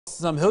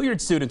some Hilliard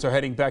students are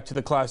heading back to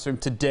the classroom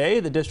today.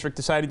 The district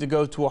decided to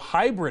go to a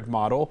hybrid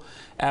model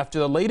after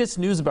the latest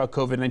news about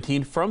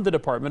COVID-19 from the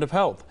Department of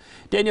Health.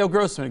 Danielle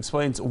Grossman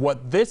explains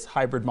what this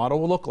hybrid model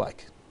will look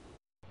like.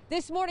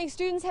 This morning,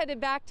 students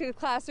headed back to the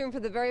classroom for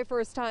the very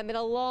first time in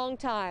a long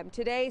time.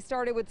 Today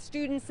started with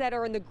students that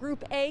are in the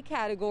Group A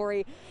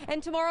category,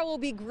 and tomorrow will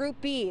be Group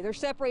B. They're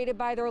separated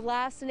by their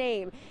last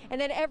name.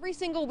 And then every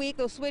single week,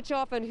 they'll switch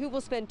off on who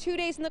will spend 2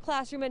 days in the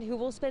classroom and who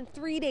will spend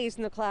 3 days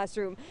in the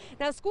classroom.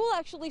 Now, school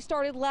actually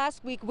started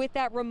last week with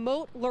that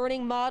remote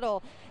learning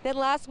model. Then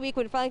last week,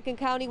 when Franklin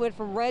County went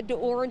from red to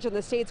orange on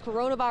the state's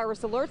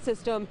coronavirus alert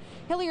system,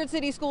 Hilliard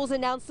City Schools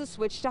announced the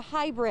switch to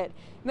hybrid.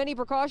 Many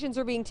precautions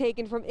are being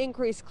taken, from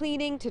increased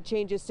cleaning to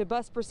changes to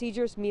bus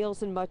procedures,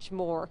 meals, and much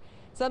more.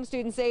 Some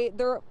students say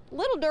they're a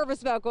little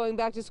nervous about going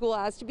back to school,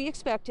 as to be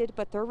expected,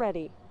 but they're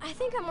ready. I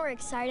think I'm more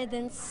excited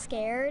than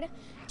scared,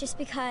 just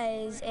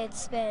because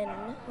it's been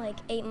like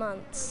 8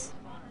 months.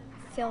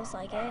 Feels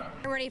like it.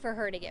 I'm ready for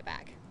her to get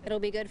back. It'll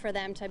be good for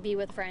them to be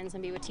with friends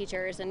and be with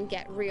teachers and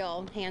get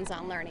real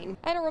hands-on learning.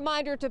 And a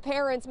reminder to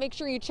parents, make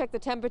sure you check the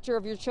temperature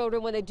of your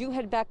children when they do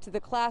head back to the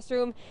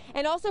classroom.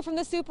 And also from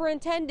the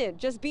superintendent,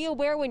 just be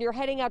aware when you're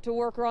heading out to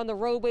work or on the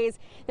roadways.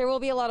 There will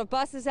be a lot of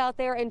buses out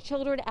there and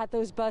children at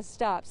those bus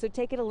stops, so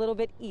take it a little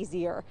bit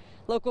easier.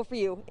 Local for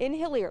you in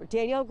Hilliard,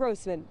 Danielle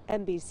Grossman,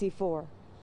 NBC4.